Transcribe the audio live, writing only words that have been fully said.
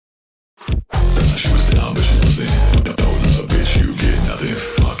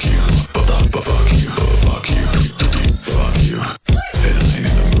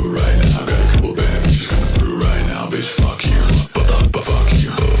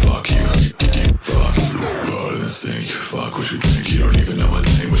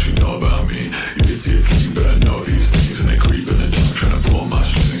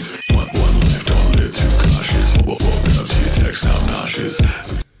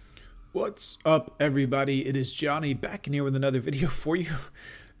What's up, everybody? It is Johnny back in here with another video for you.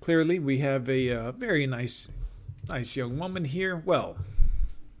 Clearly, we have a very nice young woman here. Well,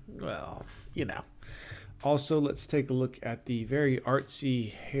 you know. Also, let's take a look at the very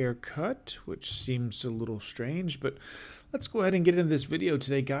artsy haircut, which seems a little strange, but let's go ahead and get into this video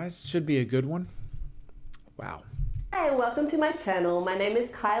today, guys. Should be a good one. Wow. Hey, welcome to my channel. My name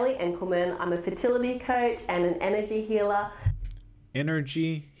is Kylie Enkelman. I'm a fertility coach and an energy healer.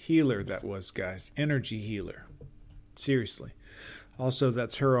 Energy healer, that was, guys. Energy healer. Seriously. Also,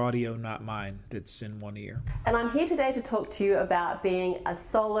 that's her audio, not mine, that's in one ear. And I'm here today to talk to you about being a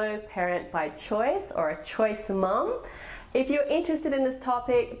solo parent by choice, or a choice mum. If you're interested in this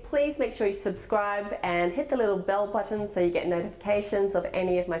topic, please make sure you subscribe and hit the little bell button so you get notifications of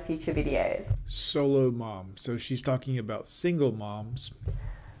any of my future videos. Solo mom. So she's talking about single moms.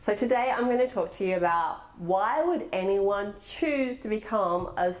 So today I'm going to talk to you about why would anyone choose to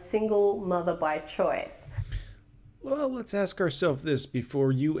become a single mother by choice? Well, let's ask ourselves this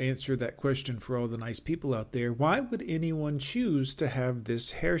before you answer that question for all the nice people out there. Why would anyone choose to have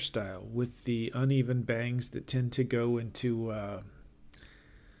this hairstyle with the uneven bangs that tend to go into...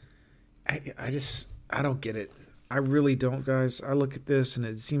 I don't get it. I really don't, guys. I look at this and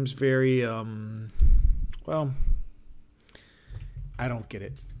it seems very, well, I don't get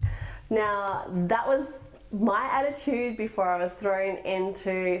it. Now, that was my attitude before I was thrown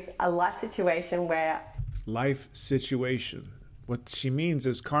into a life situation where... Life situation. What she means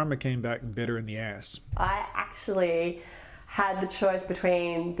is karma came back and bit her in the ass. I actually had the choice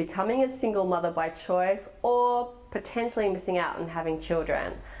between becoming a single mother by choice or potentially missing out on having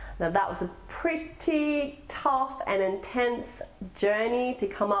children. Now, that was a pretty tough and intense journey to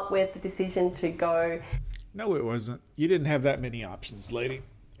come up with the decision to go. No, it wasn't. You didn't have that many options, lady.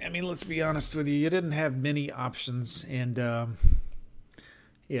 I mean, let's be honest with you. You didn't have many options, and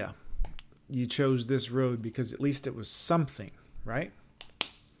yeah, you chose this road because at least it was something, right?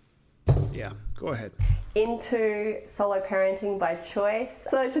 Yeah, go ahead. Into solo parenting by choice.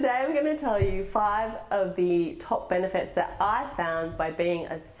 So today I'm going to tell you 5 of the top benefits that I found by being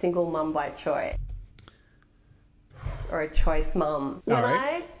a single mum by choice, or a choice mum. When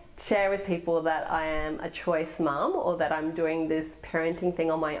I share with people that I am a choice mum or that I'm doing this parenting thing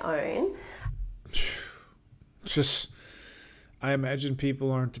on my own, I imagine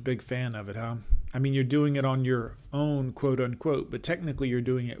people aren't a big fan of it, huh? I mean, you're doing it on your own, quote unquote, but technically you're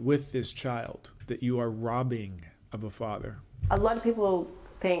doing it with this child that you are robbing of a father. A lot of people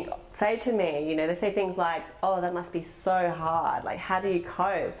say to me, they say things like, oh, that must be so hard. Like, how do you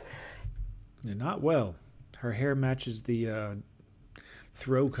cope? You're not well. Her hair matches the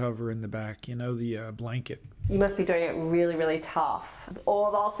throw cover in the back, the blanket. You must be doing it really, really tough.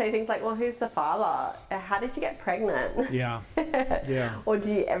 Or they'll say things like, well, who's the father? How did you get pregnant? Yeah. Yeah. Or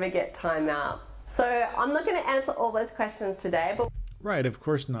do you ever get time out? So I'm not going to answer all those questions today. But right, of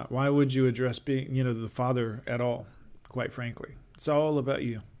course not. Why would you address being, the father at all, quite frankly? It's all about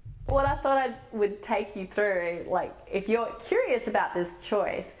you. What I thought I would take you through, like, if you're curious about this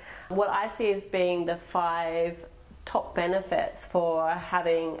choice, what I see as being the 5 top benefits for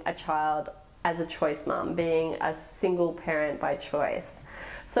having a child as a choice mum, being a single parent by choice.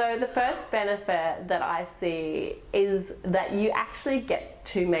 So the first benefit that I see is that you actually get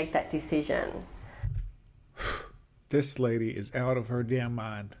to make that decision. This lady is out of her damn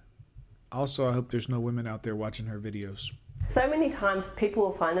mind. Also, I hope there's no women out there watching her videos. So many times people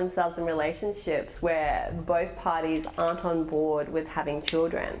will find themselves in relationships where both parties aren't on board with having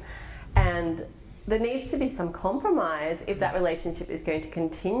children. And there needs to be some compromise if that relationship is going to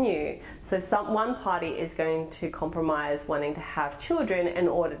continue. So one party is going to compromise wanting to have children in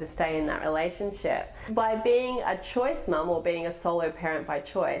order to stay in that relationship. By being a choice mum or being a solo parent by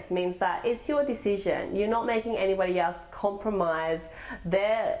choice means that it's your decision. You're not making anybody else compromise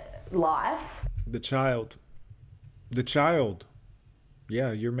their life. The child.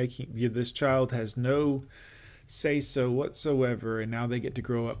 Yeah, this child has no say so whatsoever, and now they get to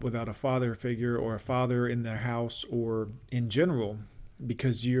grow up without a father figure or a father in their house or in general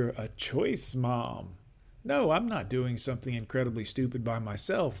because you're a choice mom. No, I'm not doing something incredibly stupid by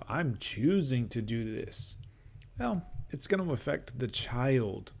myself. I'm choosing to do this. Well, it's going to affect the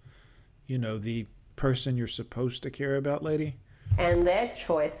child, the person you're supposed to care about, lady. And their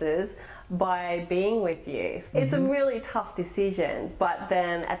choices by being with you. It's a really tough decision, but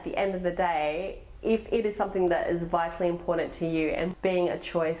then at the end of the day, if it is something that is vitally important to you, and being a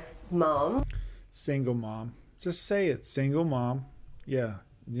choice mom. Single mom. Just say it, single mom. Yeah,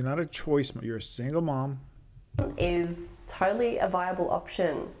 you're not a choice mom, you're a single mom. Is totally a viable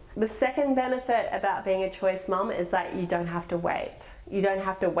option. The second benefit about being a choice mum is that you don't have to wait. You don't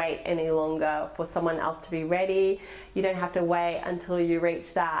have to wait any longer for someone else to be ready. You don't have to wait until you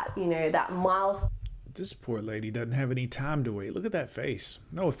reach that, that milestone. This poor lady doesn't have any time to wait. Look at that face.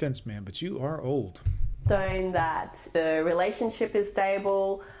 No offense, man, but you are old. That the relationship is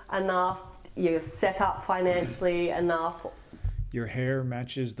stable enough, you're set up financially enough. Your hair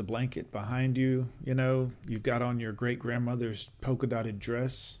matches the blanket behind you. You've got on your great-grandmother's polka-dotted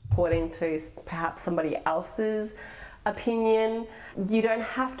dress. According to perhaps somebody else's opinion, you don't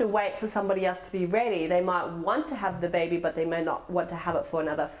have to wait for somebody else to be ready. They might want to have the baby, but they may not want to have it for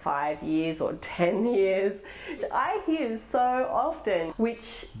another 5 years or 10 years. I hear so often,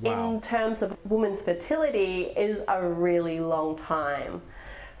 which Wow. in terms of women's fertility is a really long time.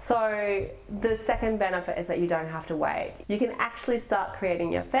 So the second benefit is that you don't have to wait. You can actually start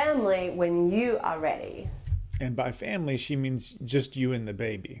creating your family when you are ready. And by family, she means just you and the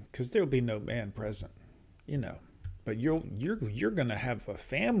baby, because there'll be no man present, But you're gonna have a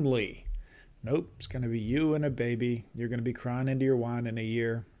family. Nope, it's gonna be you and a baby. You're gonna be crying into your wine in a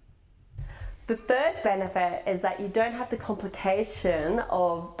year. The third benefit is that you don't have the complication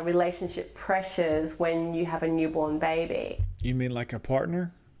of relationship pressures when you have a newborn baby. You mean like a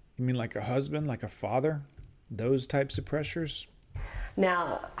partner? You mean like a husband, like a father? Those types of pressures?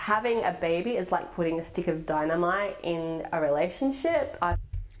 Now, having a baby is like putting a stick of dynamite in a relationship. I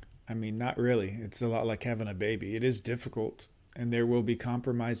mean, not really. It's a lot like having a baby. It is difficult, and there will be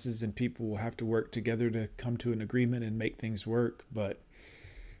compromises, and people will have to work together to come to an agreement and make things work, but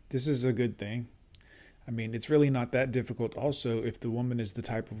this is a good thing. I mean, it's really not that difficult also if the woman is the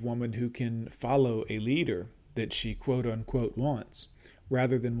type of woman who can follow a leader that she quote unquote wants,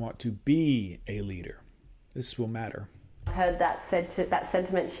 rather than want to be a leader. This will matter. I've heard that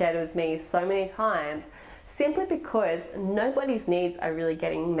sentiment shared with me so many times, simply because nobody's needs are really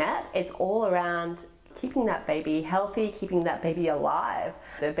getting met. It's all around keeping that baby healthy, keeping that baby alive.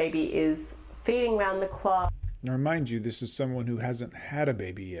 The baby is feeding round the clock. Now, remind you, this is someone who hasn't had a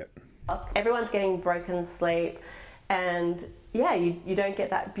baby yet. Everyone's getting broken sleep, and you don't get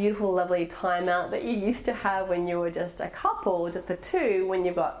that beautiful, lovely time out that you used to have when you were just a couple, just the two, when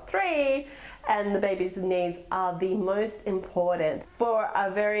you've got three, and the baby's needs are the most important. For a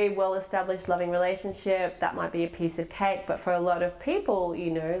very well-established, loving relationship, that might be a piece of cake, but for a lot of people,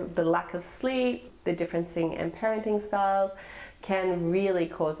 the lack of sleep, the differencing in parenting styles can really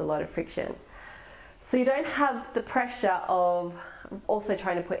cause a lot of friction. So you don't have the pressure of also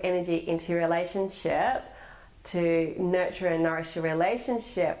trying to put energy into your relationship to nurture and nourish your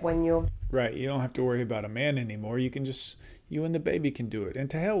relationship when you're... Right, you don't have to worry about a man anymore. You and the baby can do it. And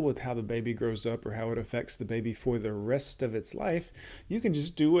to hell with how the baby grows up or how it affects the baby for the rest of its life. You can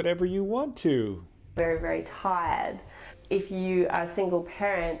just do whatever you want to. Very, very tired. If you are a single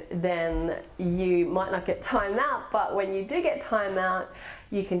parent, then you might not get time out, but when you do get time out,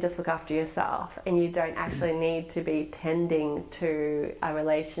 you can just look after yourself, and you don't actually need to be tending to a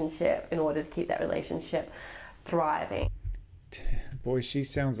relationship in order to keep that relationship thriving. Boy, she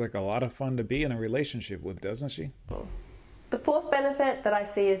sounds like a lot of fun to be in a relationship with, doesn't she? The fourth benefit that I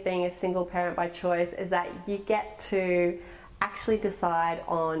see as being a single parent by choice is that you get to actually decide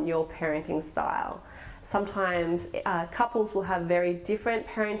on your parenting style. Sometimes couples will have very different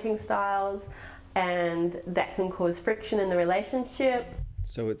parenting styles, and that can cause friction in the relationship.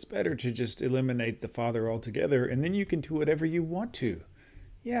 So it's better to just eliminate the father altogether, and then you can do whatever you want to.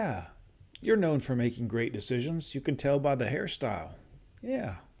 Yeah, you're known for making great decisions. You can tell by the hairstyle.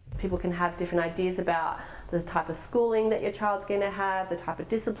 Yeah. People can have different ideas about the type of schooling that your child's going to have, the type of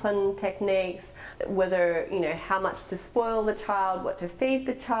discipline techniques, whether, how much to spoil the child, what to feed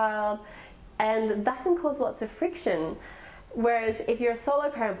the child, and that can cause lots of friction. Whereas if you're a solo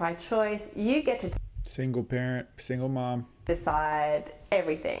parent by choice, you get to Single parent, single mom. decide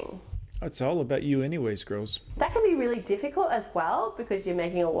everything. It's all about you anyways, girls. That can be really difficult as well, because you're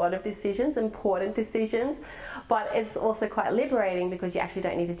making a lot of decisions, important decisions, but it's also quite liberating because you actually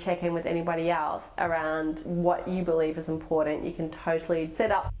don't need to check in with anybody else around what you believe is important. You can totally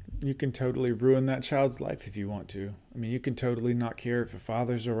set up. You can totally ruin that child's life if you want to. I mean, you can totally not care if the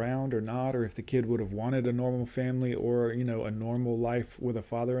father's around or not, or if the kid would have wanted a normal family or, a normal life with a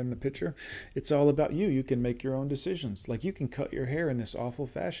father in the picture. It's all about you. You can make your own decisions. Like, you can cut your hair in this awful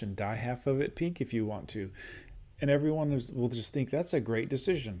fashion, dye half of it pink if you want to. And everyone will just think that's a great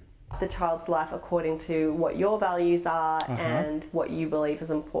decision. The child's life according to what your values are and what you believe is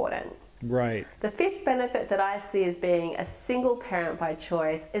important. Right. The fifth benefit that I see as being a single parent by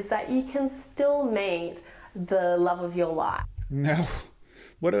choice is that you can still meet the love of your life. No.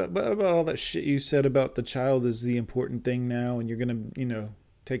 What about all that shit you said about the child is the important thing now, and you're going to,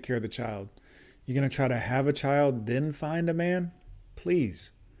 take care of the child. You're going to try to have a child, then find a man?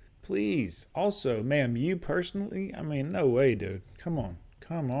 Please. Please. Also, ma'am, you personally, I mean, no way, dude. Come on.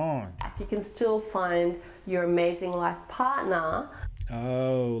 Come on. You can still find your amazing life partner.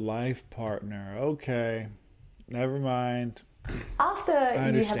 Oh, life partner. Okay. Never mind. After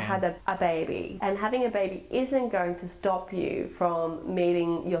you have had a baby, and having a baby isn't going to stop you from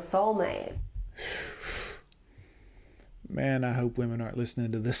meeting your soulmate. Man, I hope women aren't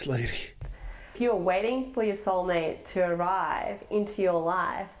listening to this lady. If you're waiting for your soulmate to arrive into your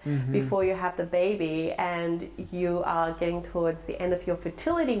life before you have the baby, and you are getting towards the end of your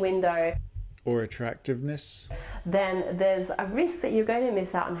fertility window or attractiveness, then there's a risk that you're going to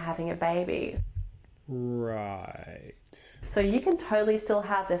miss out on having a baby. Right. So you can totally still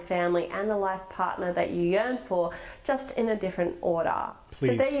have the family and the life partner that you yearn for, just in a different order.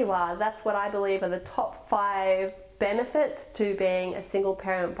 Please. So there you are. That's what I believe are the top 5 benefits to being a single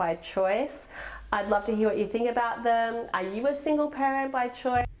parent by choice. I'd love to hear what you think about them. Are you a single parent by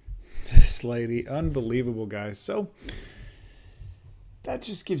choice? This lady, unbelievable, guys. So that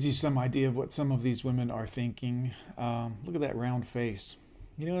just gives you some idea of what some of these women are thinking. Look at that round face.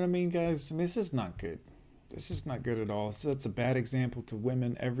 You know what I mean, guys? I mean, this is not good. This is not good at all. So that's a bad example to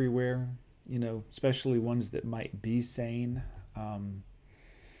women everywhere, you know, especially ones that might be sane.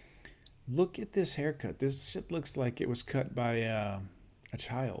 Look at this haircut. This shit looks like it was cut by a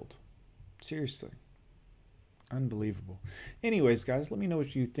child. Seriously. Unbelievable. Anyways, guys, let me know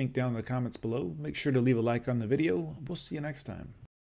what you think down in the comments below. Make sure to leave a like on the video. We'll see you next time.